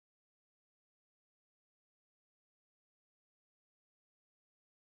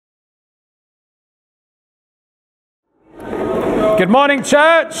Good morning,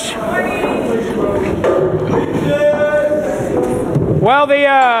 church. Well,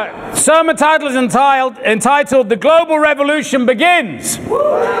 the sermon title is entitled "The Global Revolution Begins."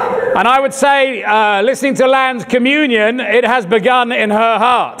 And I would say, listening to Lan's communion, it has begun in her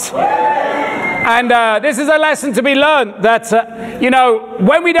heart. And this is a lesson to be learned that, you know,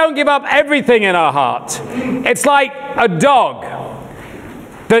 when we don't give up everything in our heart, it's like a dog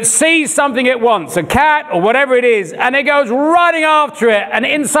that sees something it wants, a cat or whatever it is, and it goes running after it, and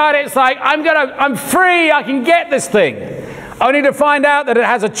inside it's like, I'm free, I can get this thing. Only to find out that it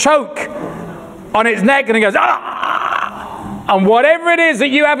has a choke on its neck, and it goes, ah! And whatever it is that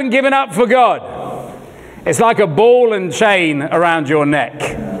you haven't given up for God, it's like a ball and chain around your neck.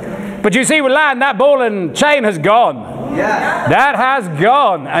 But you see, with Lan, that ball and chain has gone. Yeah. That has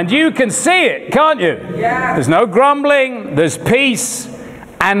gone. And you can see it, can't you? Yeah. There's no grumbling, there's peace,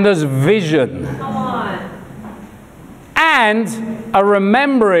 and there's vision. Come on. And a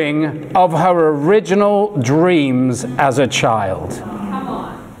remembering of her original dreams as a child. Come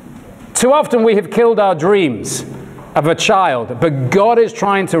on. Too often we have killed our dreams of a child, but God is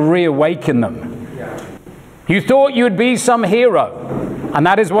trying to reawaken them. Yeah. You thought you'd be some hero, and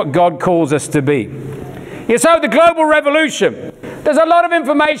that is what God calls us to be. Yeah, so the global revolution. There's a lot of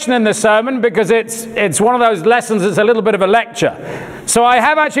information in this sermon because it's one of those lessons that's a little bit of a lecture. So I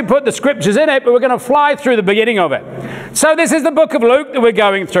have actually put the scriptures in it, but we're going to fly through the beginning of it. So this is the book of Luke that we're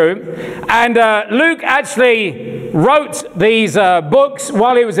going through. And Luke actually wrote these books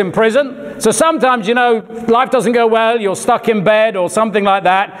while he was in prison. So sometimes, you know, life doesn't go well, you're stuck in bed or something like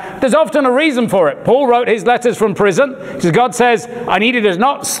that. There's often a reason for it. Paul wrote his letters from prison because God says, I need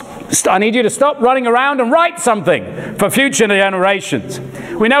you to stop running around and write something for future generations.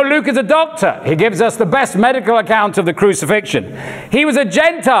 We know Luke is a doctor. He gives us the best medical account of the crucifixion. He was a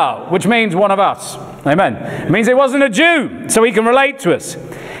Gentile, which means one of us. Amen. It means he wasn't a Jew, so he can relate to us.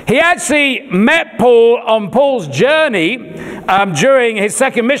 He actually met Paul on Paul's journey during his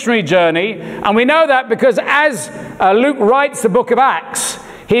second missionary journey. And we know that because as Luke writes the book of Acts,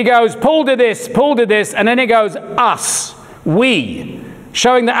 he goes, Paul did this, and then he goes, us, we,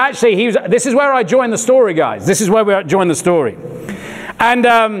 showing that actually this is where I join the story, guys. This is where we join the story. And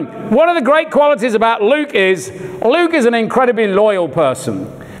one of the great qualities about Luke is an incredibly loyal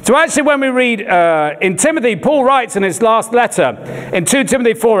person. So actually when we read in Timothy, Paul writes in his last letter in 2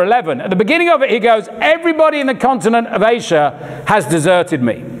 Timothy 4:11, at the beginning of it he goes, everybody in the continent of Asia has deserted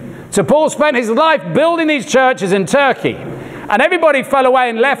me. So Paul spent his life building these churches in Turkey, and everybody fell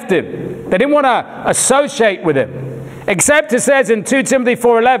away and left him. They didn't want to associate with him. Except it says in 2 Timothy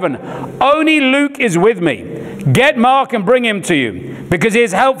 4:11, only Luke is with me. Get Mark and bring him to you, because he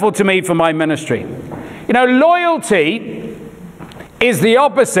is helpful to me for my ministry. You know, loyalty is the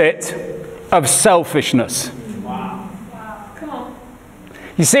opposite of selfishness. Wow. Come on.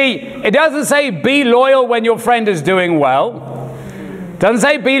 You see, it doesn't say be loyal when your friend is doing well. It doesn't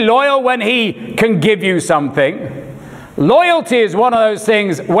say be loyal when he can give you something. Loyalty is one of those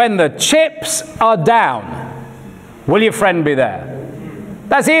things when the chips are down, will your friend be there?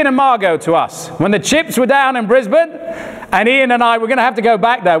 That's Ian and Margot to us. When the chips were down in Brisbane, and Ian and I were going to have to go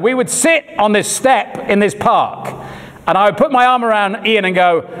back there, we would sit on this step in this park, and I would put my arm around Ian and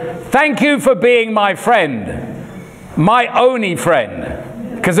go, thank you for being my friend, my only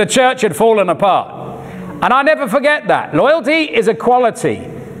friend, because the church had fallen apart. And I never forget that. Loyalty is a quality.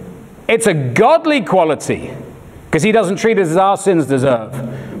 It's a godly quality, because he doesn't treat us as our sins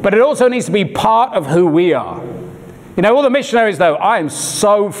deserve. But it also needs to be part of who we are. You know, all the missionaries, though, I am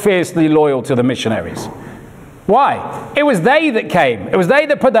so fiercely loyal to the missionaries. Why? It was they that came. It was they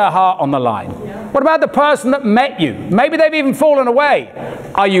that put their heart on the line. Yeah. What about the person that met you? Maybe they've even fallen away.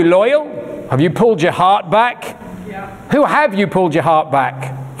 Are you loyal? Have you pulled your heart back? Yeah. Who have you pulled your heart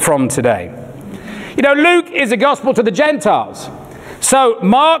back from today? You know, Luke is a gospel to the Gentiles. So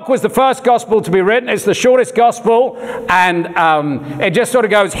Mark was the first gospel to be written. It's the shortest gospel, and it just sort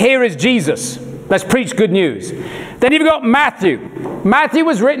of goes, here is Jesus. Let's preach good news. Then you've got Matthew. Matthew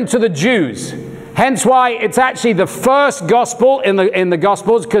was written to the Jews. Hence why it's actually the first gospel in the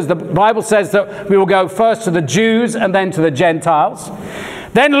Gospels, because the Bible says that we will go first to the Jews and then to the Gentiles.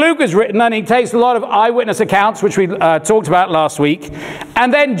 Then Luke is written, and he takes a lot of eyewitness accounts, which we talked about last week.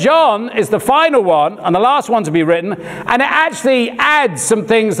 And then John is the final one, and the last one to be written, and it actually adds some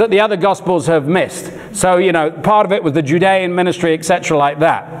things that the other Gospels have missed. So, you know, part of it was the Judean ministry, etc., like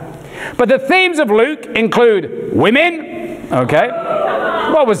that. But the themes of Luke include women, okay?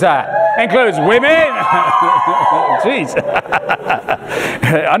 What was that? Includes women. Jeez.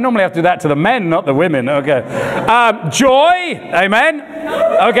 I normally have to do that to the men, not the women. Okay. Joy. Amen.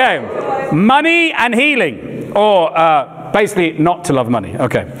 Okay. Money and healing. Or basically not to love money.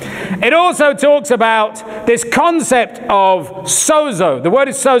 Okay. It also talks about this concept of sozo. The word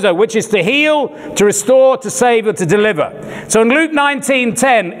is sozo, which is to heal, to restore, to save, or to deliver. So in Luke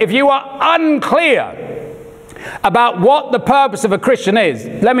 19:10, if you are unclear about what the purpose of a Christian is,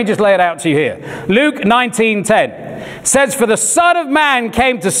 let me just lay it out to you here. Luke 19:10 says, "For the Son of Man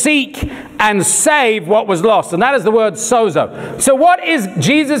came to seek and save what was lost." And that is the word sozo. So what is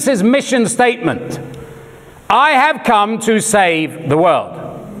Jesus' mission statement? I have come to save the world.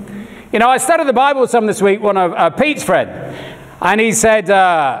 You know, I studied the Bible with someone this week, one of Pete's friend, and he said,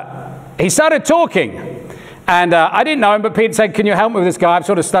 he started talking. And I didn't know him, but Peter said, "Can you help me with this guy?" I've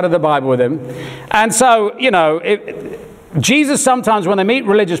sort of studied the Bible with him. And so, you know, Jesus sometimes, when they meet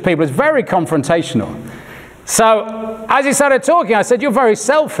religious people, is very confrontational. So as he started talking, I said, "You're very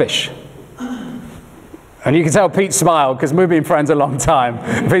selfish." And you can tell Pete smiled, because we've been friends a long time.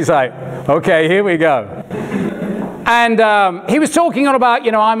 Pete's like, "Okay, here we go." And he was talking on about,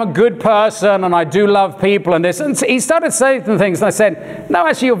 you know, I'm a good person and I do love people and this. And he started saying things, and I said, "No,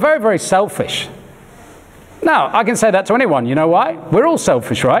 actually, you're very, very selfish." Now, I can say that to anyone. You know why? We're all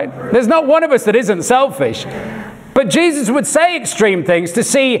selfish, right? There's not one of us that isn't selfish. But Jesus would say extreme things to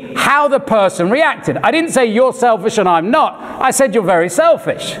see how the person reacted. I didn't say you're selfish and I'm not. I said you're very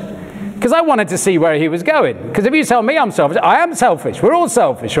selfish. Because I wanted to see where he was going. Because if you tell me I'm selfish, I am selfish. We're all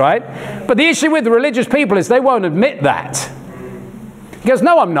selfish, right? But the issue with the religious people is they won't admit that. He goes,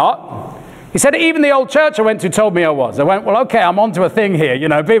 "No, I'm not." He said, "Even the old church I went to told me I was." I went, "Well, okay, I'm onto a thing here. You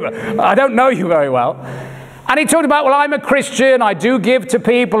know, people, I don't know you very well." And he talked about, "Well, I'm a Christian, I do give to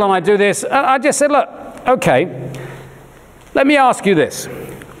people, and I do this." And I just said, "Look, okay, let me ask you this.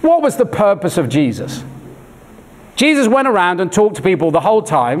 What was the purpose of Jesus?" Jesus went around and talked to people the whole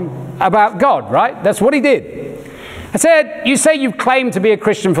time about God, right? That's what he did. I said, "You say you've claimed to be a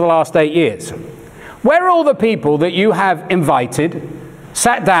Christian for the last 8 years. Where are all the people that you have invited,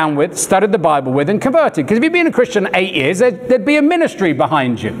 sat down with, studied the Bible with, and converted? Because if you've been a Christian 8 years, there'd be a ministry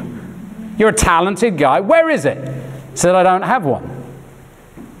behind you. You're a talented guy. Where is it?" He said, "I don't have one."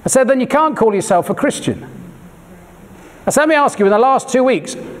 I said, "Then you can't call yourself a Christian." I said, "Let me ask you, in the last 2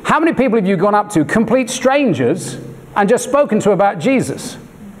 weeks, how many people have you gone up to, complete strangers, and just spoken to about Jesus?"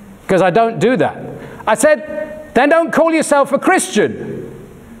 Because I don't do that. I said, "Then don't call yourself a Christian.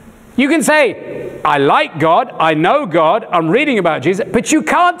 You can say, I like God, I know God, I'm reading about Jesus, but you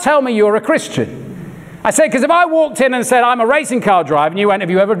can't tell me you're a Christian." I said, because if I walked in and said, "I'm a racing car driver," and you went, "Have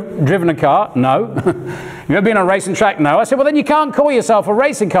you ever driven a car?" "No." "Have you ever been on a racing track?" "No." I said, "Well, then you can't call yourself a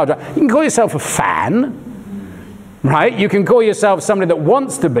racing car driver. You can call yourself a fan, right? You can call yourself somebody that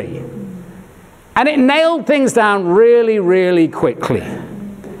wants to be." And it nailed things down really, really quickly.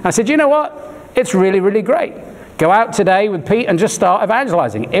 I said, "You know what? It's really, really great. Go out today with Pete and just start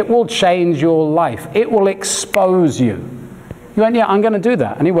evangelizing. It will change your life. It will expose you." He went, "Yeah, I'm going to do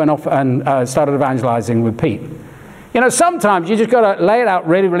that." And he went off and started evangelizing with Pete. You know, sometimes you just got to lay it out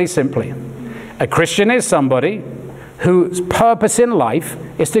really, really simply. A Christian is somebody whose purpose in life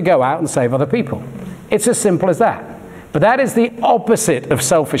is to go out and save other people. It's as simple as that. But that is the opposite of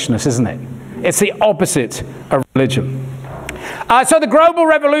selfishness, isn't it? It's the opposite of religion. So the global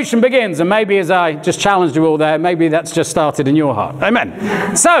revolution begins, and maybe as I just challenged you all there, maybe that's just started in your heart.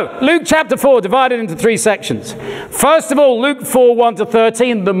 Amen. So Luke chapter 4, divided into 3 sections. First of all, Luke 4, 1 to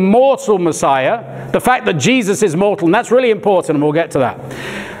 13, the mortal Messiah, the fact that Jesus is mortal, and that's really important, and we'll get to that.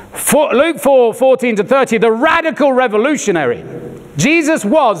 Luke 4, 14 to 30, the radical revolutionary. Jesus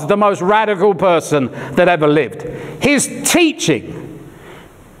was the most radical person that ever lived. His teaching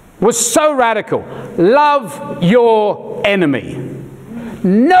was so radical. Love your enemy.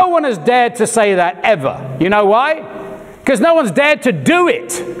 No one has dared to say that ever. You know why? Because no one's dared to do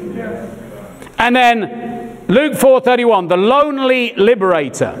it. And then Luke 4:31, the lonely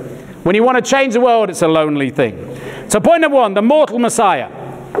liberator. When you want to change the world, it's a lonely thing. So point number 1, the mortal Messiah.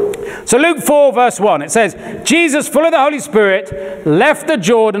 So Luke 4 verse 1, it says, "Jesus, full of the Holy Spirit, left the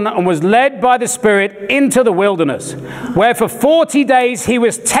Jordan and was led by the Spirit into the wilderness, where for 40 days he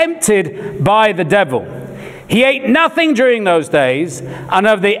was tempted by the devil. He ate nothing during those days, and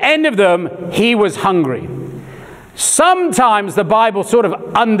at the end of them, he was hungry." Sometimes the Bible sort of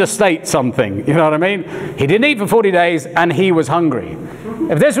understates something, you know what I mean? He didn't eat for 40 days, and he was hungry.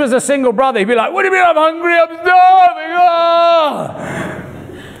 If this was a single brother, he'd be like, "What do you mean I'm hungry? I'm starving!" Oh!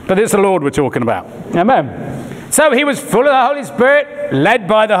 But it's the Lord we're talking about. Amen. So he was full of the Holy Spirit, led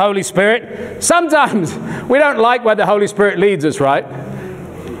by the Holy Spirit. Sometimes we don't like where the Holy Spirit leads us, right?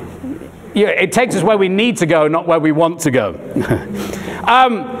 Yeah, it takes us where we need to go, not where we want to go.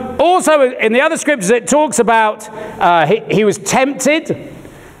 Also, in the other scriptures, it talks about he was tempted.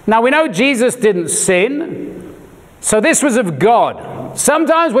 Now, we know Jesus didn't sin. So this was of God.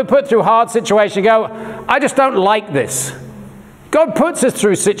 Sometimes we're put through hard situations and go, I just don't like this. God puts us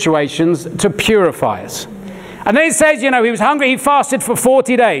through situations to purify us. And then it says, you know, he was hungry, he fasted for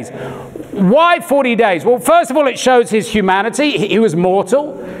 40 days. Why 40 days? Well, first of all, it shows his humanity. He was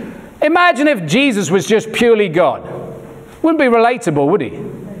mortal. Imagine if Jesus was just purely God. Wouldn't be relatable, would he?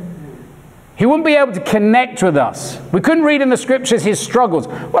 He wouldn't be able to connect with us. We couldn't read in the scriptures his struggles.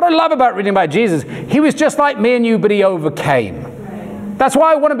 What I love about reading about Jesus, he was just like me and you, but he overcame. That's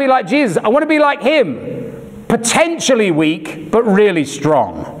why I want to be like Jesus. I want to be like him. Potentially weak, but really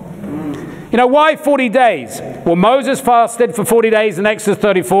strong. You know, why 40 days? Well, Moses fasted for 40 days in Exodus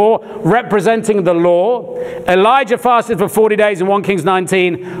 34, representing the law. Elijah fasted for 40 days in 1 Kings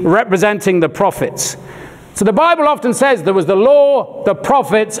 19, representing the prophets. So the Bible often says there was the law, the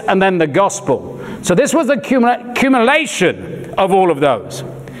prophets, and then the gospel. So this was the accumulation of all of those.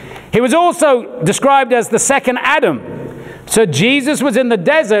 He was also described as the second Adam. So Jesus was in the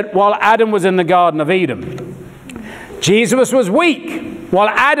desert while Adam was in the Garden of Eden. Jesus was weak while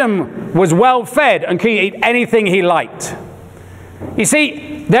Adam was well fed and could eat anything he liked. You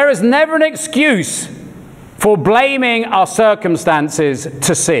see, there is never an excuse for blaming our circumstances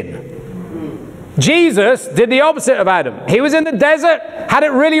to sin. Jesus did the opposite of Adam. He was in the desert, had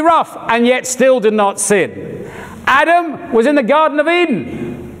it really rough, and yet still did not sin. Adam was in the Garden of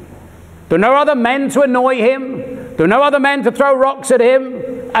Eden. There were no other men to annoy him. There were no other men to throw rocks at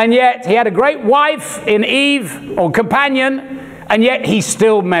him. And yet he had a great wife in Eve, or companion, and yet he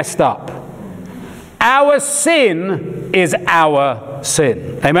still messed up. Our sin is our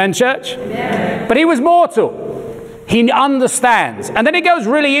sin. Amen, church? Amen. But he was mortal. He understands. And then he goes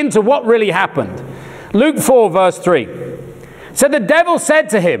really into what really happened. Luke 4, verse 3. So the devil said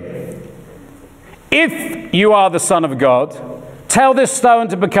to him, if you are the Son of God, tell this stone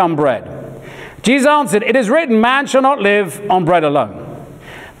to become bread. Jesus answered, it is written, man shall not live on bread alone.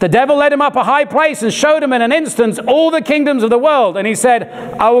 The devil led him up a high place and showed him in an instant all the kingdoms of the world. And he said,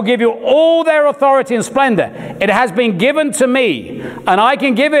 I will give you all their authority and splendor. It has been given to me, and I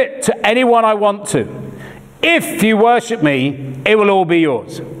can give it to anyone I want to. If you worship me, it will all be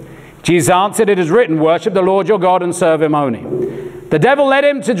yours. Jesus answered, it is written, worship the Lord your God and serve him only. The devil led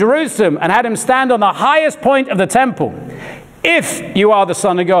him to Jerusalem and had him stand on the highest point of the temple. If you are the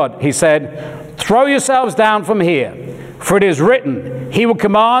Son of God, he said, throw yourselves down from here. For it is written, he will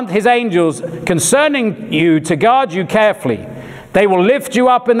command his angels concerning you to guard you carefully. They will lift you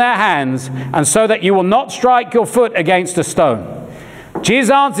up in their hands, and so that you will not strike your foot against a stone.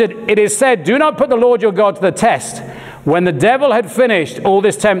 Jesus answered, it is said, do not put the Lord your God to the test. When the devil had finished all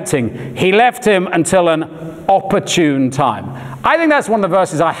this tempting, he left him until an opportune time. I think that's one of the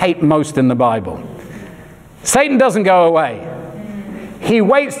verses I hate most in the Bible. Satan doesn't go away. He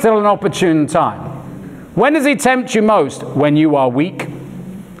waits till an opportune time. When does he tempt you most? When you are weak,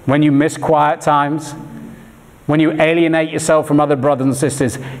 when you miss quiet times, when you alienate yourself from other brothers and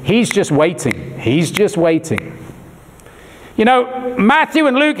sisters. He's just waiting. He's just waiting. You know, Matthew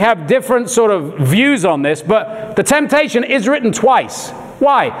and Luke have different sort of views on this, but the temptation is written twice.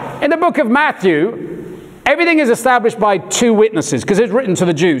 Why? In the book of Matthew, everything is established by two witnesses, because it's written to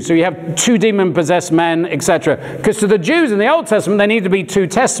the Jews. So you have two demon-possessed men, etc. Because to the Jews in the Old Testament, there need to be two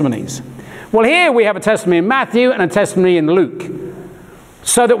testimonies. Well, here we have a testimony in Matthew and a testimony in Luke,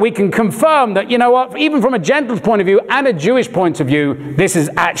 so that we can confirm that, you know what, even from a Gentile point of view and a Jewish point of view, this has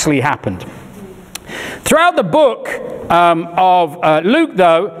actually happened. Throughout the book of Luke,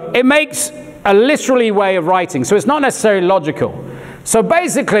 though, it makes a literary way of writing, so it's not necessarily logical. So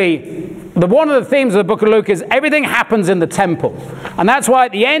basically, one of the themes of the book of Luke is everything happens in the temple. And that's why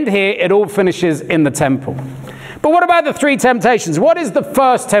at the end here, it all finishes in the temple. But what about the three temptations? What is the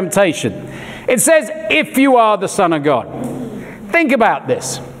first temptation? It says, if you are the Son of God. Think about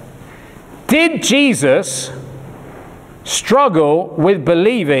this. Did Jesus struggle with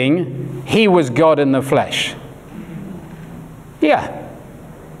believing he was God in the flesh? Yeah.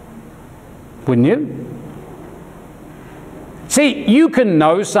 Wouldn't you? See, you can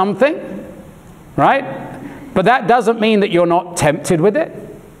know something, right? But that doesn't mean that you're not tempted with it.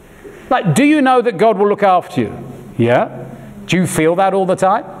 Like, do you know that God will look after you? Yeah. Do you feel that all the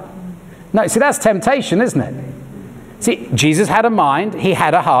time? No, see, that's temptation, isn't it? See, Jesus had a mind. He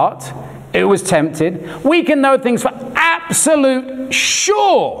had a heart. It was tempted. We can know things for absolute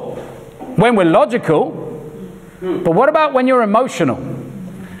sure when we're logical. But what about when you're emotional?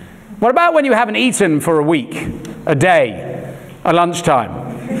 What about when you haven't eaten for a week, a day, a lunchtime?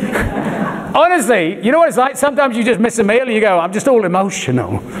 Honestly, you know what it's like? Sometimes you just miss a meal and you go, I'm just all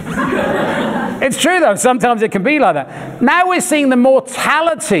emotional. It's true, though. Sometimes it can be like that. Now we're seeing the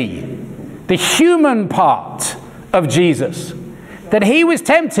mortality, the human part of Jesus, that he was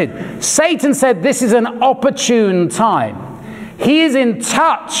tempted. Satan said this is an opportune time. He is in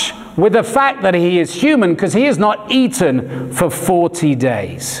touch with the fact that he is human because he has not eaten for 40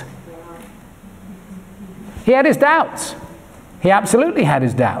 days. He had his doubts. He absolutely had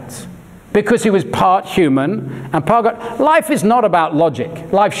his doubts because he was part human and part God. Life is not about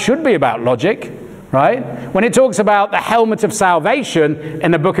logic. Life should be about logic, right? When it talks about the helmet of salvation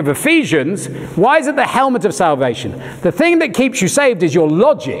in the book of Ephesians, why is it the helmet of salvation? The thing that keeps you saved is your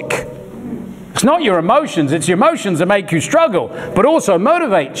logic. It's not your emotions. It's your emotions that make you struggle, but also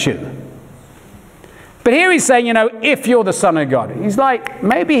motivate you. But here he's saying, you know, if you're the Son of God. He's like,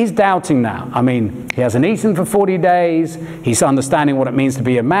 maybe he's doubting now. I mean, he hasn't eaten for 40 days. He's understanding what it means to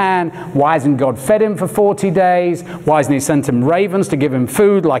be a man. Why hasn't God fed him for 40 days? Why hasn't he sent him ravens to give him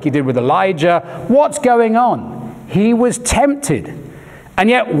food like he did with Elijah? What's going on? He was tempted. And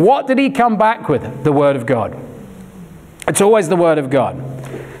yet, what did he come back with? The Word of God. It's always the Word of God.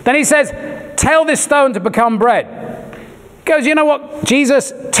 Then he says, tell this stone to become bread. He goes, you know what,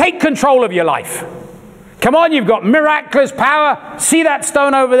 Jesus, take control of your life. Come on, you've got miraculous power. See that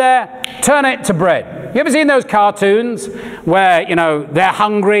stone over there? Turn it to bread. You ever seen those cartoons where, you know, they're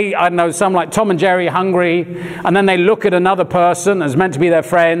hungry? I don't know, some like Tom and Jerry hungry. And then they look at another person that's meant to be their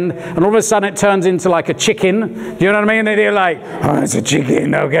friend. And all of a sudden it turns into like a chicken. Do you know what I mean? And they're like, oh, it's a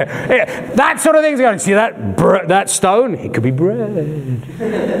chicken. Okay. Yeah, that sort of thing's going, see that stone? It could be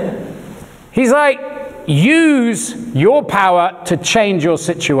bread. He's like, use your power to change your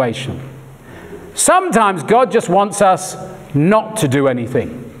situation. Sometimes God just wants us not to do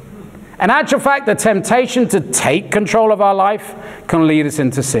anything. In actual fact, the temptation to take control of our life can lead us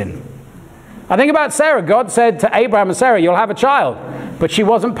into sin. I think about Sarah. God said to Abraham and Sarah, you'll have a child. But she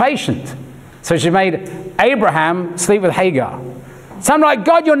wasn't patient. So she made Abraham sleep with Hagar. So I'm like,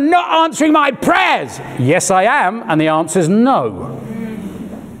 God, you're not answering my prayers. Yes, I am. And the answer is no.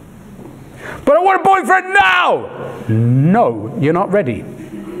 But I want a boyfriend now. No, you're not ready.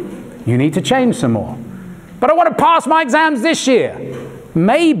 You need to change some more. But I want to pass my exams this year.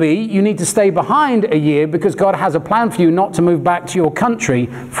 Maybe you need to stay behind a year because God has a plan for you not to move back to your country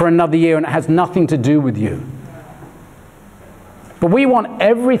for another year, and it has nothing to do with you. But we want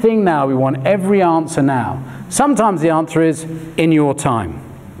everything now. We want every answer now. Sometimes the answer is in your time.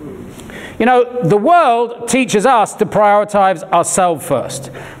 You know, the world teaches us to prioritize ourselves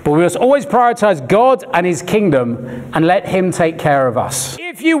first. But we must always prioritize God and His kingdom and let Him take care of us.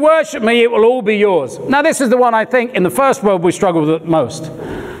 If you worship me, it will all be yours. Now, this is the one I think in the first world we struggle with the most.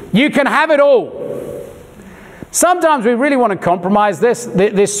 You can have it all. Sometimes we really want to compromise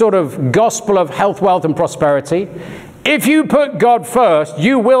this sort of gospel of health, wealth, and prosperity. If you put God first,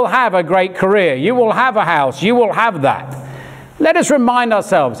 you will have a great career. You will have a house. You will have that. Let us remind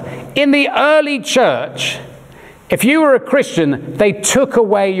ourselves, in the early church, if you were a Christian, they took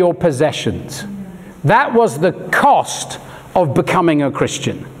away your possessions. That was the cost of becoming a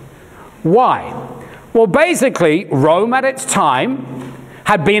Christian. Why? Well, basically, Rome at its time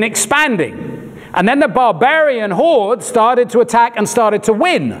had been expanding. And then the barbarian horde started to attack and started to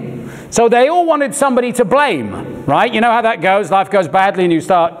win. So they all wanted somebody to blame, right? You know how that goes. Life goes badly and you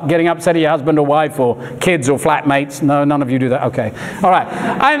start getting upset at your husband or wife or kids or flatmates. No, none of you do that. Okay. All right.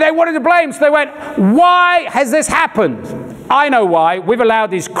 And they wanted to blame. So they went, why has this happened? I know why. We've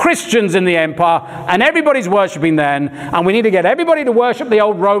allowed these Christians in the empire and everybody's worshiping them. And we need to get everybody to worship the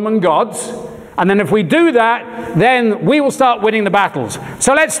old Roman gods. And then if we do that, then we will start winning the battles.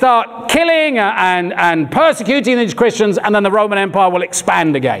 So let's start killing and persecuting these Christians, and then the Roman Empire will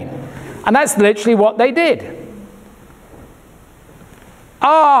expand again. And that's literally what they did.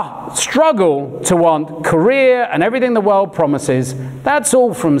 Our struggle to want career and everything the world promises, that's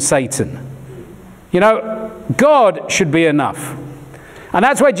all from Satan. You know, God should be enough. And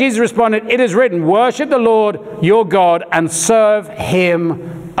that's why Jesus responded, it is written, worship the Lord your God and serve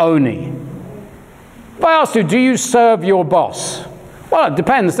Him only. If I asked you, do you serve your boss? Well, it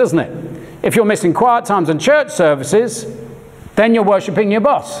depends, doesn't it? If you're missing quiet times and church services, then you're worshiping your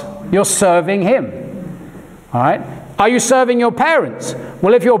boss. You're serving him. All right? Are you serving your parents?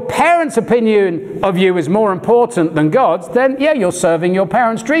 Well, if your parents' opinion of you is more important than God's, then yeah, you're serving your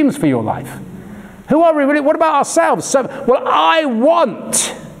parents' dreams for your life. Who are we really? What about ourselves? Well, I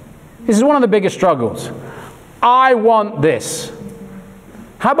want. This is one of the biggest struggles. I want this.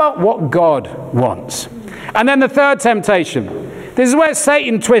 How about what God wants? And then the third temptation. This is where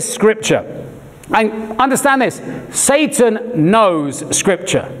Satan twists Scripture. And understand this. Satan knows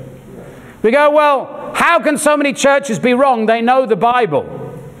Scripture. We go, well, how can so many churches be wrong? They know the Bible.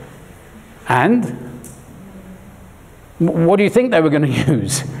 And what do you think they were going to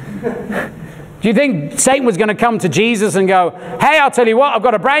use? Do you think Satan was going to come to Jesus and go, hey, I'll tell you what, I've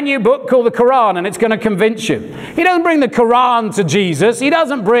got a brand new book called the Quran and it's going to convince you? He doesn't bring the Quran to Jesus. He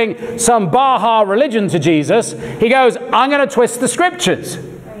doesn't bring some Baha religion to Jesus. He goes, I'm going to twist the scriptures.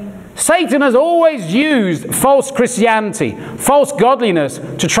 Satan has always used false Christianity, false godliness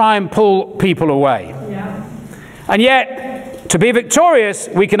to try and pull people away. Yeah. And yet, to be victorious,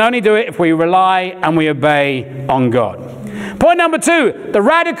 we can only do it if we rely and we obey on God. Point number 2, the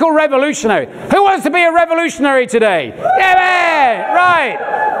radical revolutionary. Who wants to be a revolutionary today? Yeah, man!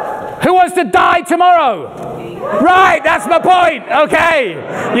 Right. Who wants to die tomorrow? Right, that's my point.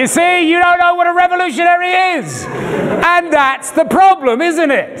 Okay. You see, you don't know what a revolutionary is. And that's the problem,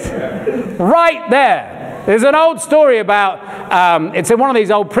 isn't it? Right there. There's an old story about, it's in one of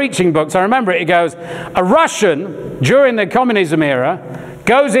these old preaching books. I remember it. It goes, a Russian, during the communism era,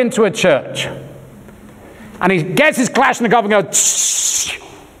 goes into a church. And he gets his Kalashnikov and goes, shh.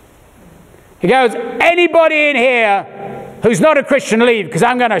 He goes, anybody in here who's not a Christian, leave, because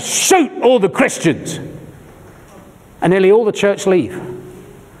I'm going to shoot all the Christians. And nearly all the church leave.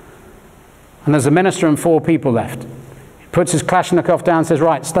 And there's a minister and 4 people left. He puts his Kalashnikov down and says,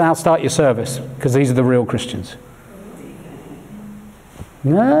 right, now start your service, because these are the real Christians.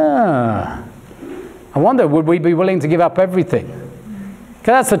 Yeah. I wonder, would we be willing to give up everything?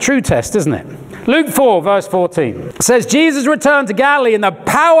 Because that's the true test, isn't it? Luke 4, verse 14 says, Jesus returned to Galilee in the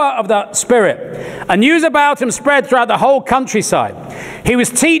power of the Spirit, and news about him spread throughout the whole countryside. He was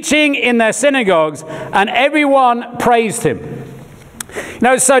teaching in their synagogues, and everyone praised him.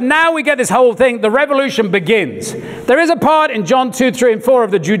 So now we get this whole thing, the revolution begins. There is a part in John 2, 3, and 4 of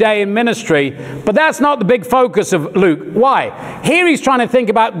the Judean ministry, but that's not the big focus of Luke. Why? Here he's trying to think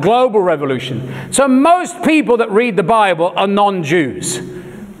about global revolution. So most people that read the Bible are non-Jews.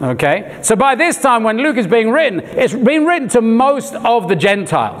 Okay? So by this time when Luke is being written, it's being written to most of the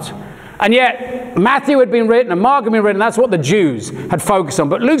Gentiles. And yet Matthew had been written and Mark had been written. That's what the Jews had focused on.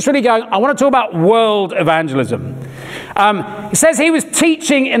 But Luke's really going, I want to talk about world evangelism. He says he was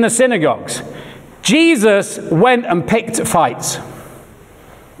teaching in the synagogues. Jesus went and picked fights.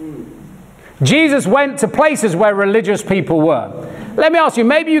 Jesus went to places where religious people were. Let me ask you,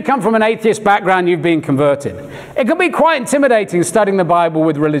 maybe you come from an atheist background, you've been converted. It can be quite intimidating studying the Bible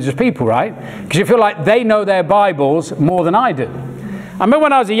with religious people, right? Because you feel like they know their Bibles more than I do. I remember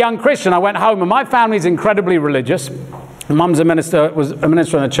when I was a young Christian, I went home and my family's incredibly religious. Mum's a minister, was a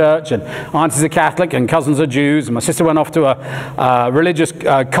minister in a church, and auntie's a Catholic, and cousins are Jews, and my sister went off to a religious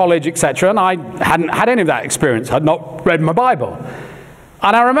college, etc. And I hadn't had any of that experience. I'd not read my Bible.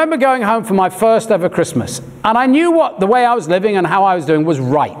 And I remember going home for my first ever Christmas, and I knew what the way I was living and how I was doing was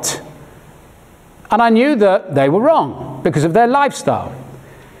right. And I knew that they were wrong because of their lifestyle.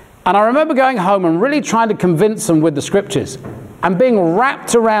 And I remember going home and really trying to convince them with the scriptures and being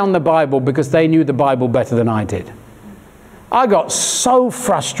wrapped around the Bible because they knew the Bible better than I did. I got so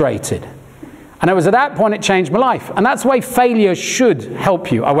frustrated. And it was at that point it changed my life. And that's the way failure should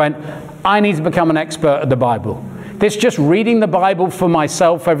help you. I went, I need to become an expert at the Bible. This just reading the Bible for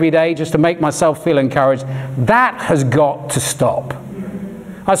myself every day just to make myself feel encouraged, that has got to stop.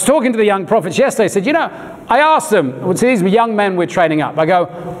 I was talking to the young prophets yesterday. I said, you know, I asked them, these young men we're training up, I go,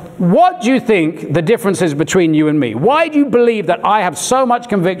 what do you think the difference is between you and me? Why do you believe that I have so much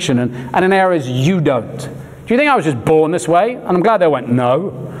conviction and in areas you don't? Do you think I was just born this way? And I'm glad they went,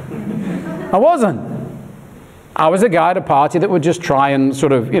 no. I wasn't. I was a guy at a party that would just try and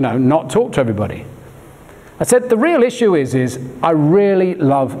sort of, not talk to everybody. I said, the real issue is I really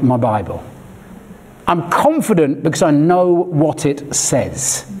love my Bible. I'm confident because I know what it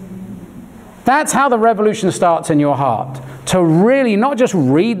says. That's how the revolution starts in your heart. To really not just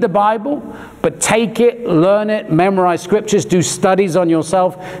read the Bible, but take it, learn it, memorize scriptures, do studies on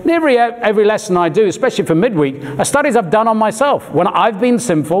yourself. And every lesson I do, especially for midweek, are studies I've done on myself. When I've been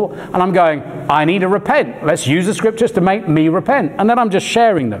sinful and I'm going, I need to repent. Let's use the scriptures to make me repent. And then I'm just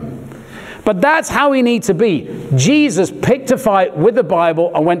sharing them. But that's how we need to be. Jesus picked a fight with the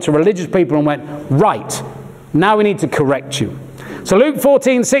Bible and went to religious people and went, right, now we need to correct you. So Luke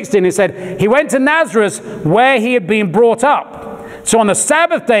 14:16, he said, he went to Nazareth where he had been brought up. So on the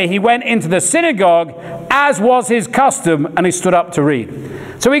Sabbath day, he went into the synagogue as was his custom, and he stood up to read.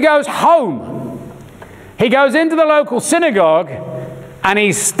 So he goes home. He goes into the local synagogue and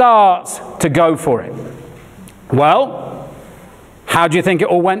he starts to go for it. Well, how do you think it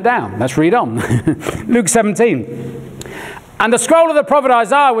all went down? Let's read on. Luke 17. And the scroll of the prophet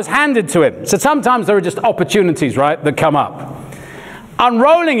Isaiah was handed to him. So sometimes there are just opportunities, right, that come up.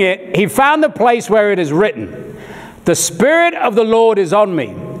 Unrolling it, he found the place where it is written, the Spirit of the Lord is on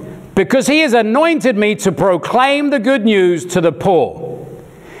me, because he has anointed me to proclaim the good news to the poor.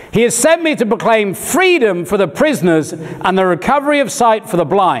 He has sent me to proclaim freedom for the prisoners and the recovery of sight for the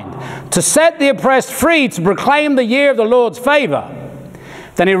blind, to set the oppressed free, to proclaim the year of the Lord's favor."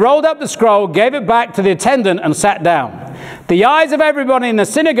 Then he rolled up the scroll, gave it back to the attendant, and sat down. The eyes of everybody in the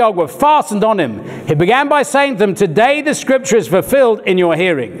synagogue were fastened on him. He began by saying to them, "Today the scripture is fulfilled in your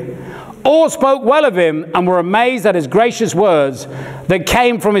hearing." All spoke well of him and were amazed at his gracious words that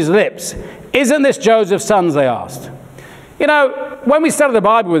came from his lips. "Isn't this Joseph's sons?" they asked. You know, when we study the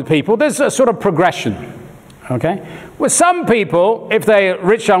Bible with people, there's a sort of progression, okay? With some people, if they're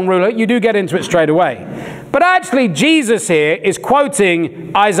rich young ruler, you do get into it straight away. But actually, Jesus here is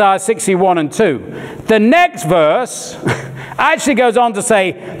quoting Isaiah 61 and 2. The next verse actually goes on to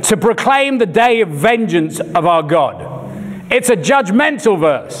say, to proclaim the day of vengeance of our God. It's a judgmental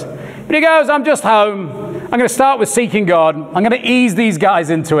verse. But he goes, I'm just home. I'm going to start with seeking God. I'm going to ease these guys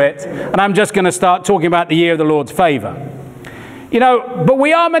into it. And I'm just going to start talking about the year of the Lord's favor. You know, but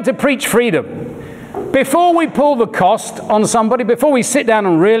we are meant to preach freedom. Before we pull the cost on somebody, before we sit down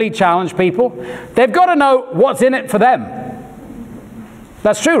and really challenge people, they've got to know what's in it for them.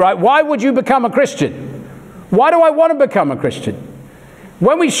 That's true, right? Why would you become a Christian? Why do I want to become a Christian?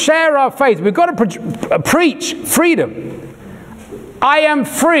 When we share our faith, we've got to preach freedom. I am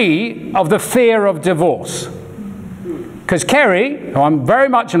free of the fear of divorce. Because Kerry, who I'm very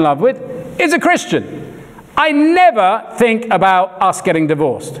much in love with, is a Christian. I never think about us getting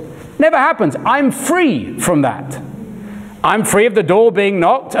divorced. Never happens. I'm free from that. I'm free of the door being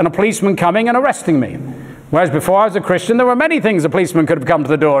knocked and a policeman coming and arresting me. Whereas before I was a Christian, there were many things a policeman could have come to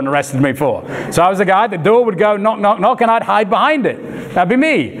the door and arrested me for. So I was the guy, the door would go knock, knock, knock, and I'd hide behind it. That'd be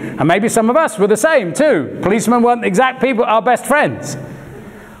me. And maybe some of us were the same too. Policemen weren't the exact people, our best friends.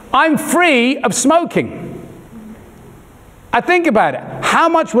 I'm free of smoking. I think about it. How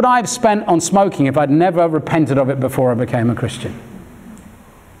much would I have spent on smoking if I'd never repented of it before I became a Christian?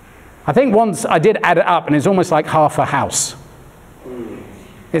 I think once I did add it up, and it's almost like half a house.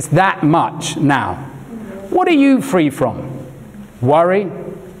 It's that much now. What are you free from? Worry,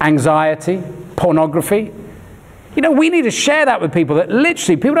 anxiety, pornography? You know, we need to share that with people, that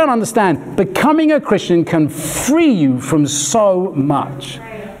literally, people don't understand, becoming a Christian can free you from so much.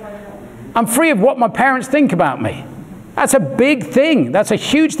 I'm free of what my parents think about me. That's a big thing. That's a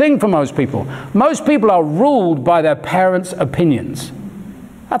huge thing for most people. Most people are ruled by their parents' opinions.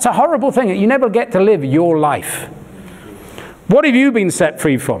 That's a horrible thing. You never get to live your life. What have you been set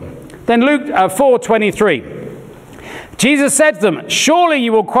free from? Then Luke 4:23. Jesus said to them, "Surely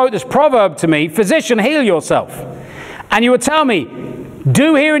you will quote this proverb to me, 'Physician, heal yourself.' And you will tell me,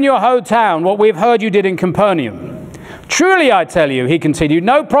 'Do here in your hometown what we have heard you did in Capernaum.' Truly, I tell you," he continued,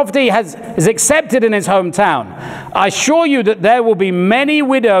 "no prophet is accepted in his hometown. I assure you that there will be many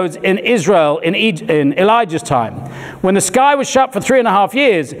widows in Israel in Elijah's time, when the sky was shut for 3.5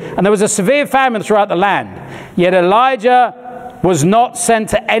 years, and there was a severe famine throughout the land. Yet Elijah was not sent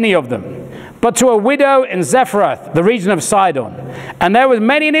to any of them, but to a widow in Zarephath, the region of Sidon. And there were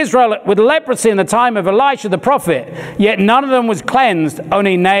many in Israel with leprosy in the time of Elisha the prophet, yet none of them was cleansed,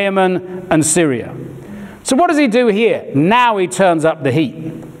 only Naaman and Syria." So what does he do here? Now he turns up the heat.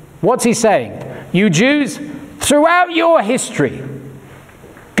 What's he saying? You Jews, throughout your history,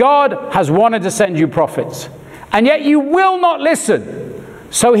 God has wanted to send you prophets, and yet you will not listen.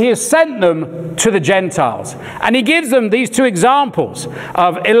 So he has sent them to the Gentiles. And he gives them these two examples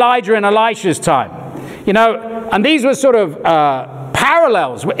of Elijah and Elisha's time. You know, and these were sort of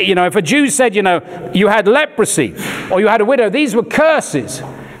parallels. You know, if a Jew said, you know, you had leprosy or you had a widow, these were curses.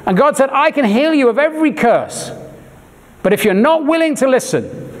 And God said, I can heal you of every curse. But if you're not willing to listen,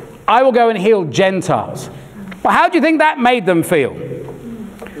 I will go and heal Gentiles. Well, how do you think that made them feel?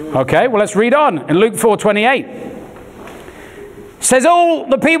 Okay, well, let's read on in Luke 4:28. It says, all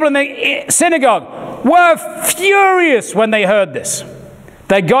the people in the synagogue were furious when they heard this.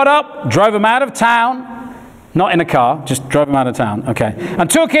 They got up, drove him out of town, not in a car, just drove him out of town, okay, and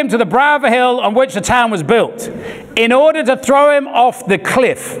took him to the brow of a hill on which the town was built, in order to throw him off the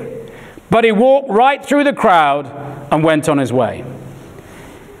cliff. But he walked right through the crowd and went on his way.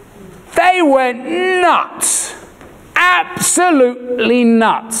 They went nuts, absolutely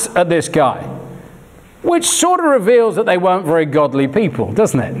nuts at this guy, which sort of reveals that they weren't very godly people,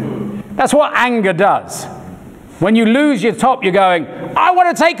 doesn't it? That's what anger does. When you lose your top, you're going, I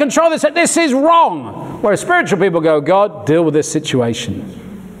want to take control of this. This is wrong. Whereas spiritual people go, God, deal with this situation.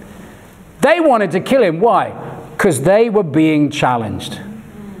 They wanted to kill him. Why? Because they were being challenged.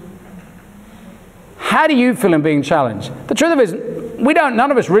 How do you feel in being challenged? The truth of it is,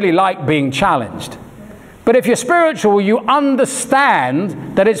 none of us really like being challenged. But if you're spiritual, you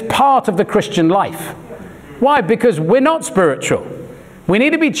understand that it's part of the Christian life. Why? Because we're not spiritual. We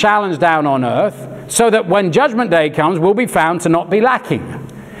need to be challenged down on earth so that when judgment day comes, we'll be found to not be lacking.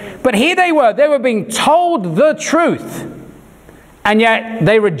 But here they were being told the truth, and yet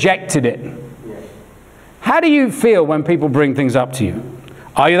they rejected it. How do you feel when people bring things up to you?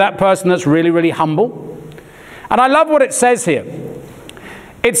 Are you that person that's really, really humble? And I love what it says here.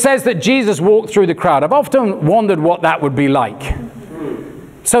 It says that Jesus walked through the crowd. I've often wondered what that would be like.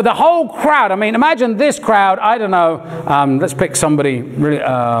 So the whole crowd, I mean, imagine this crowd, I don't know, let's pick somebody, really,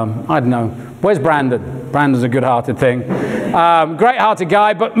 I don't know, where's Brandon? Brandon's a good-hearted thing. Great-hearted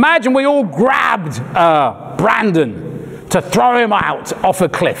guy, but imagine we all grabbed Brandon to throw him out off a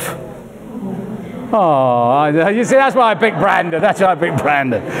cliff. Oh, you see, that's why I picked Brandon. That's why I picked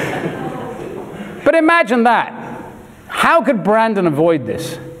Brandon. But imagine that. How could Brandon avoid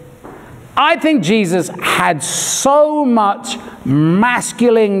this? I think Jesus had so much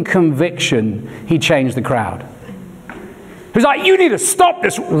masculine conviction, he changed the crowd. He was like, you need to stop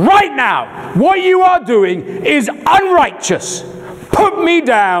this right now. What you are doing is unrighteous. Put me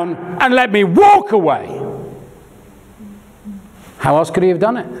down and let me walk away. How else could he have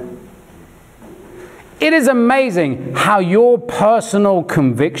done it? It is amazing how your personal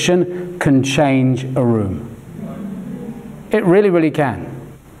conviction can change a room. It really, really can.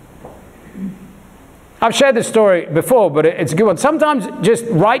 I've shared this story before, but it's a good one. Sometimes just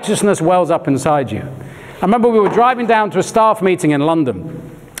righteousness wells up inside you. I remember we were driving down to a staff meeting in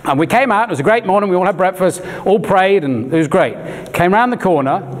London, and we came out. It was a great morning. We all had breakfast, all prayed, and it was great. Came around the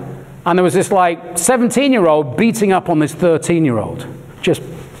corner, and there was this like 17-year-old beating up on this 13-year-old.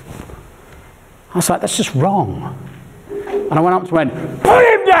 I was like, that's just wrong. And I went up to him and went, put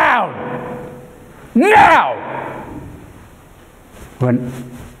him down! Now! And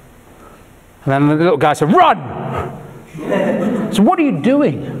then the little guy said, run! So what are you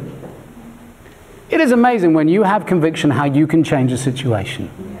doing? It is amazing when you have conviction how you can change a situation.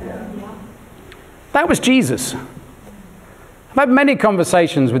 That was Jesus. I've had many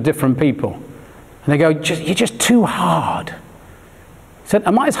conversations with different people. And they go, you're just too hard. I said,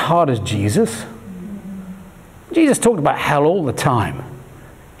 am I as hard as Jesus? Jesus talked about hell all the time.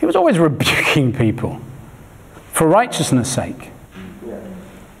 He was always rebuking people for righteousness' sake.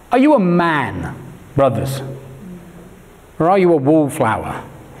 Are you a man, brothers? Or are you a wallflower?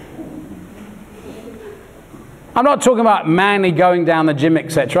 I'm not talking about manly going down the gym,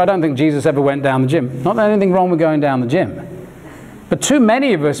 etc. I don't think Jesus ever went down the gym. Not that there's anything wrong with going down the gym. But too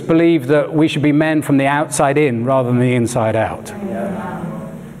many of us believe that we should be men from the outside in rather than the inside out.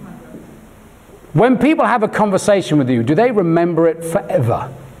 When people have a conversation with you, do they remember it forever?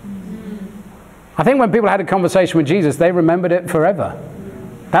 I think when people had a conversation with Jesus, they remembered it forever.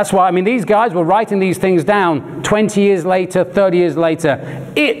 That's why, I mean, these guys were writing these things down 20 years later, 30 years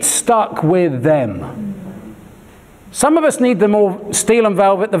later. It stuck with them. Some of us need the more steel and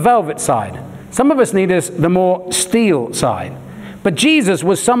velvet, the velvet side. Some of us need the more steel side. But Jesus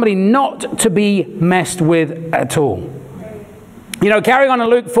was somebody not to be messed with at all. You know, carrying on in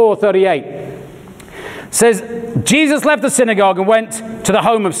Luke 4:38, says, Jesus left the synagogue and went to the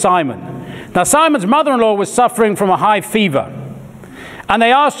home of Simon. Now, Simon's mother-in-law was suffering from a high fever. And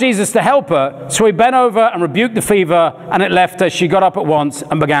they asked Jesus to help her, so he bent over and rebuked the fever, and it left her. She got up at once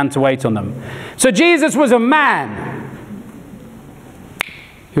and began to wait on them. So Jesus was a man.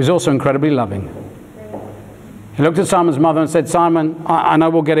 He was also incredibly loving. He looked at Simon's mother and said, Simon, I know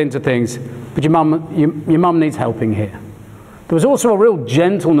we'll get into things, but your mum needs helping here. There was also a real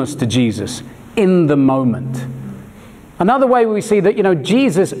gentleness to Jesus in the moment. Another way we see that, you know,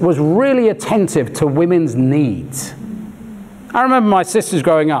 Jesus was really attentive to women's needs. I remember my sisters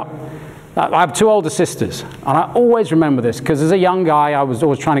growing up. I have two older sisters, and I always remember this because as a young guy, I was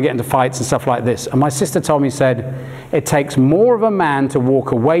always trying to get into fights and stuff like this. And my sister told me, said, it takes more of a man to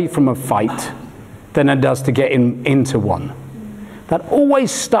walk away from a fight than it does to get into one. That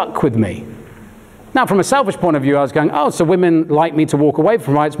always stuck with me. Now, from a selfish point of view, I was going, oh, so women like me to walk away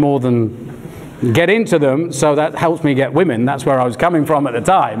from fights more than get into them, so that helps me get women. That's where I was coming from at the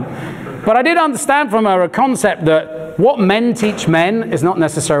time. But I did understand from her a concept that what men teach men is not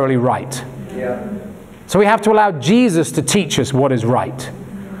necessarily right. Yeah. So we have to allow Jesus to teach us what is right.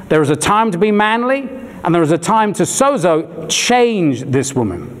 There is a time to be manly, and there is a time to sozo change this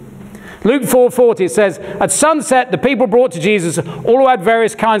woman. Luke 4:40 says, at sunset the people brought to Jesus all who had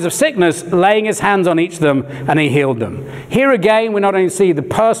various kinds of sickness, laying his hands on each of them, and he healed them. Here again, we not only see the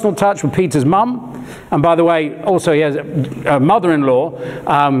personal touch with Peter's mum, and by the way, also he has a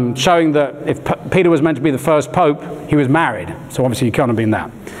mother-in-law, showing that if Peter was meant to be the first pope, he was married. So obviously he can't have been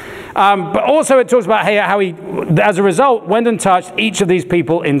that. But also it talks about how he, as a result, went and touched each of these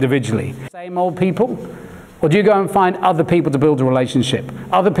people individually. Same old people. Or do you go and find other people to build a relationship,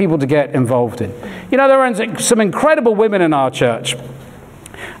 other people to get involved in? You know, there are some incredible women in our church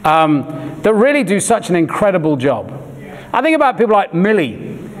that really do such an incredible job. I think about people like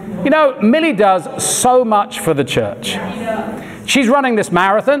Millie. You know, Millie does so much for the church. She's running this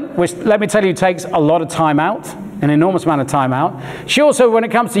marathon, which, let me tell you, takes a lot of time out, an enormous amount of time out. She also, when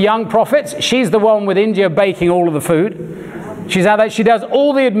it comes to young prophets, she's the one with India baking all of the food. She's out there. She does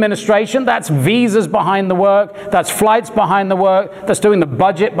all the administration. That's visas behind the work. That's flights behind the work. That's doing the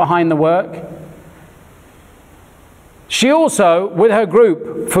budget behind the work. She also, with her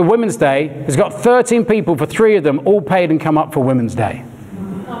group for Women's Day, has got 13 people, for 3 of them, all paid and come up for Women's Day.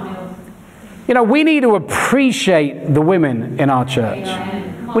 You know, we need to appreciate the women in our church.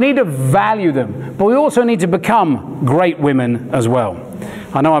 We need to value them, but we also need to become great women as well.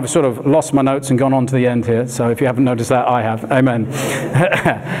 I know I've sort of lost my notes and gone on to the end here, so if you haven't noticed that, I have. Amen.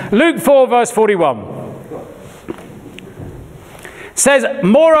 Luke 4, verse 41. Says,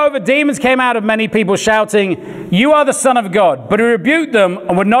 moreover, demons came out of many people shouting, you are the Son of God. But he rebuked them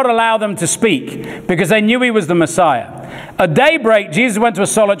and would not allow them to speak, because they knew he was the Messiah. At daybreak, Jesus went to a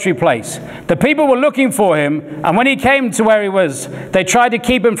solitary place. The people were looking for him, and when he came to where he was, they tried to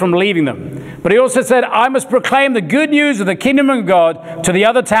keep him from leaving them. But he also said, I must proclaim the good news of the kingdom of God to the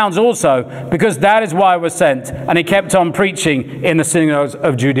other towns also, because that is why I was sent. And he kept on preaching in the synagogues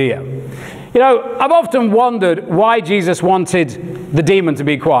of Judea. You know, I've often wondered why Jesus wanted the demon to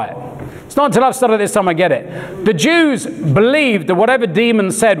be quiet. It's not until I've studied this time I get it. The Jews believed that whatever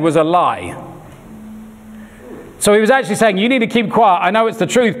demon said was a lie. So he was actually saying, you need to keep quiet. I know it's the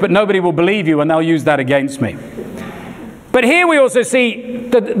truth, but nobody will believe you, and they'll use that against me. But here we also see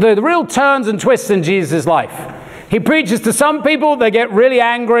the real turns and twists in Jesus' life. He preaches to some people, they get really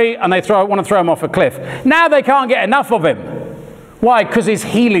angry, and they want to throw him off a cliff. Now they can't get enough of him. Why? Because he's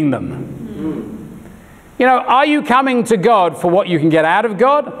healing them. You know, are you coming to God for what you can get out of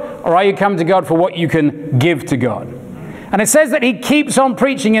God, or are you coming to God for what you can give to God? And it says that he keeps on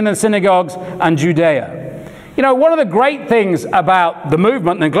preaching in the synagogues and Judea. You know, one of the great things about the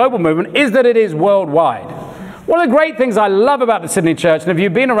movement, the global movement, is that it is worldwide. One of the great things I love about the Sydney Church, and if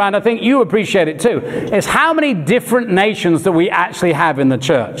you've been around, I think you appreciate it too, is how many different nations that we actually have in the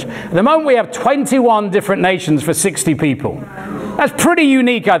church. At the moment, we have 21 different nations for 60 people. That's pretty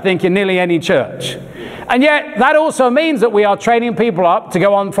unique, I think, in nearly any church. And yet, that also means that we are training people up to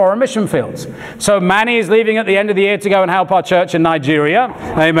go on foreign mission fields. So Manny is leaving at the end of the year to go and help our church in Nigeria.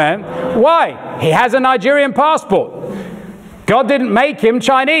 Amen. Why? He has a Nigerian passport. God didn't make him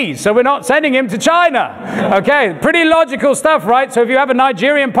Chinese, so we're not sending him to China. Okay, pretty logical stuff, right? So if you have a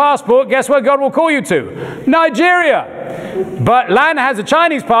Nigerian passport, guess where God will call you to? Nigeria. But Lana has a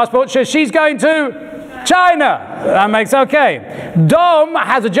Chinese passport, so she's going to China. That makes okay. Dom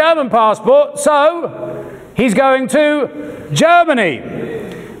has a German passport, so he's going to Germany.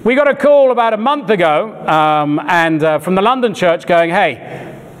 We got a call about a month ago from the London church going,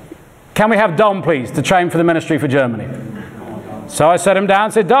 hey, can we have Dom, please, to train for the ministry for Germany? So I set him down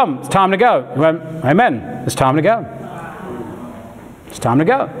and said, Dom, it's time to go. He went, amen, it's time to go. It's time to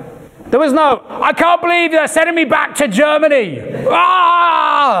go. There was no, I can't believe they're sending me back to Germany.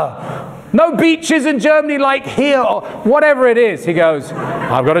 Ah! No beaches in Germany like here, or whatever it is. He goes,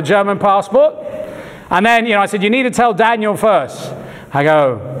 I've got a German passport. And then, you know, I said, you need to tell Daniel first. I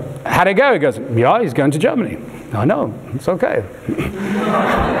go, how'd it go? He goes, yeah, he's going to Germany. I know, it's okay.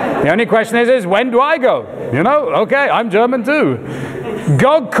 The only question is when do I go? You know, okay, I'm German too.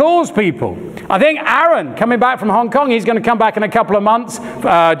 God calls people. I think Aaron, coming back from Hong Kong, he's going to come back in a couple of months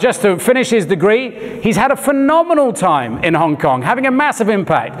just to finish his degree. He's had a phenomenal time in Hong Kong, having a massive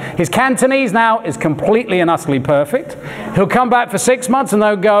impact. His Cantonese now is completely and utterly perfect. He'll come back for 6 months and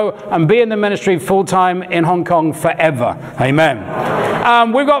they'll go and be in the ministry full-time in Hong Kong forever.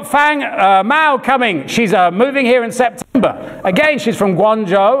 Amen. We've got Fang Mao coming. She's moving here in September. Again, she's from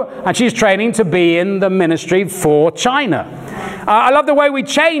Guangzhou, and she's training to be in the ministry for China. I love the way we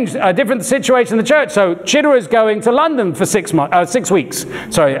changed a different situation in the church. So Chidra is going to London for 6 weeks,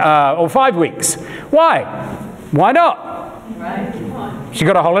 or 5 weeks. Why? Why not? Right. She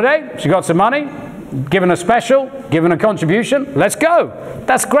got a holiday, she got some money, given a special, given a contribution. Let's go.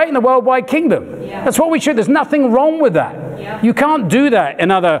 That's great in the worldwide kingdom. Yeah. That's what we should. There's nothing wrong with that. Yeah. You can't do that in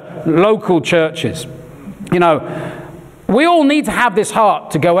other local churches. You know, we all need to have this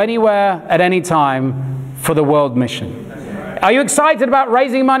heart to go anywhere at any time for the world mission. Are you excited about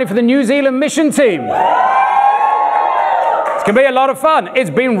raising money for the New Zealand mission team? It's going to be a lot of fun.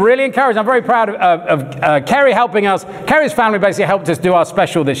 It's been really encouraging. I'm very proud of Kerry helping us. Kerry's family basically helped us do our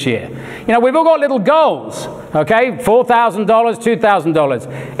special this year. You know, we've all got little goals, okay? $4,000,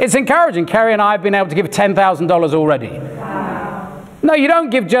 $2,000. It's encouraging. Kerry and I have been able to give $10,000 already. Wow. No, you don't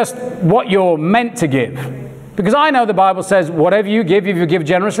give just what you're meant to give. Because I know the Bible says, whatever you give, if you give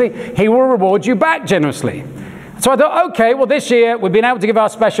generously, he will reward you back generously. So I thought, okay, well, this year we've been able to give our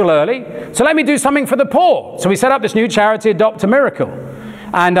special early, so let me do something for the poor. So we set up this new charity, Adopt a Miracle.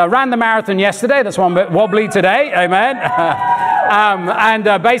 And I ran the marathon yesterday. That's why I'm a bit wobbly today. Amen.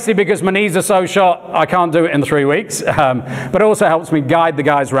 Basically because my knees are so shot, I can't do it in 3 weeks. But it also helps me guide the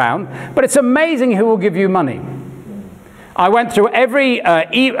guys round. But it's amazing who will give you money. I went through every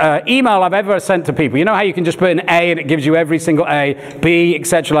email I've ever sent to people. You know how you can just put an A and it gives you every single A, B,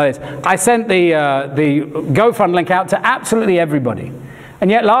 etc. like this. I sent the GoFund link out to absolutely everybody. And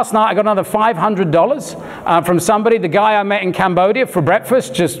yet last night I got another $500 from somebody, the guy I met in Cambodia for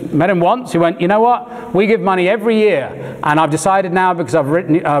breakfast, just met him once. He went, you know what, we give money every year. And I've decided now, because I've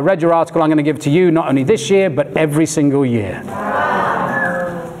read your article, I'm going to give to you not only this year, but every single year.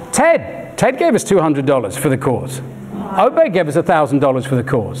 Wow. Ted gave us $200 for the cause. Obey gave us $1,000 for the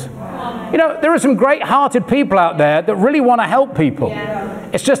cause. You know, there are some great-hearted people out there that really want to help people. Yeah.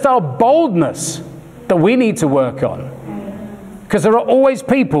 It's just our boldness that we need to work on. Because there are always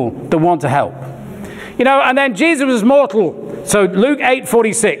people that want to help. You know, and then Jesus was mortal. So Luke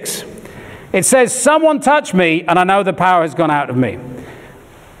 8:46, it says, someone touched me and I know the power has gone out of me.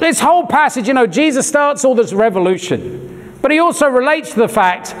 This whole passage, you know, Jesus starts all this revolution. But he also relates to the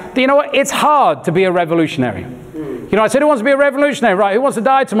fact that, you know what, it's hard to be a revolutionary. You know, I said, who wants to be a revolutionary? Right, who wants to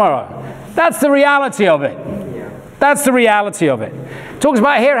die tomorrow? That's the reality of it. That's the reality of it. It talks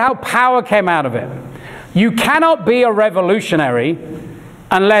about here how power came out of it. You cannot be a revolutionary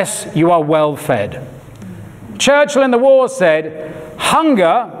unless you are well fed. Churchill in the war said,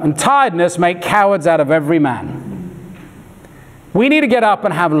 hunger and tiredness make cowards out of every man. We need to get up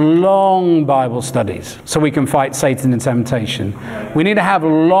and have long Bible studies so we can fight Satan and temptation. We need to have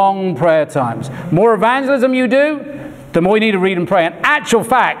long prayer times. More evangelism you do, the more you need to read and pray. In actual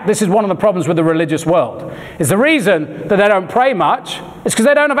fact, this is one of the problems with the religious world. It's the reason that they don't pray much is because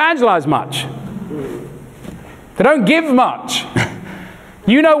they don't evangelize much. They don't give much.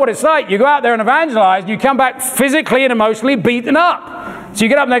 You know what it's like. You go out there and evangelize, and you come back physically and emotionally beaten up. So you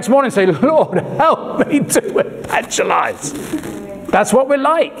get up next morning and say, Lord, help me to evangelize. That's what we're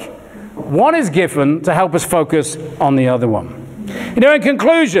like. One is given to help us focus on the other one. You know, in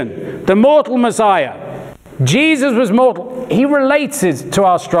conclusion, the mortal Messiah, Jesus was mortal. He related to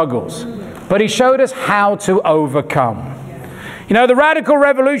our struggles, but he showed us how to overcome. You know, the radical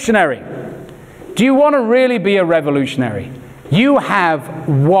revolutionary. Do you want to really be a revolutionary? You have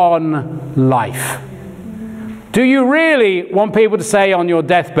one life. Do you really want people to say on your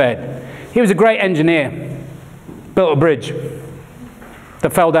deathbed, he was a great engineer, built a bridge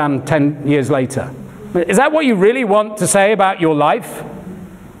that fell down 10 years later? Is that what you really want to say about your life?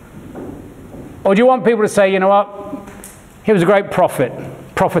 Or do you want people to say, you know what, he was a great prophet,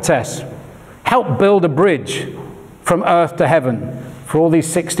 prophetess, helped build a bridge from earth to heaven for all these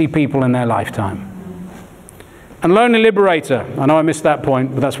 60 people in their lifetime? And lonely liberator, I know I missed that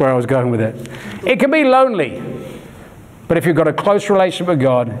point, but that's where I was going with it. It can be lonely, but if you've got a close relationship with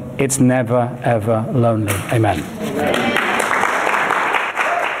God, it's never, ever lonely. Amen.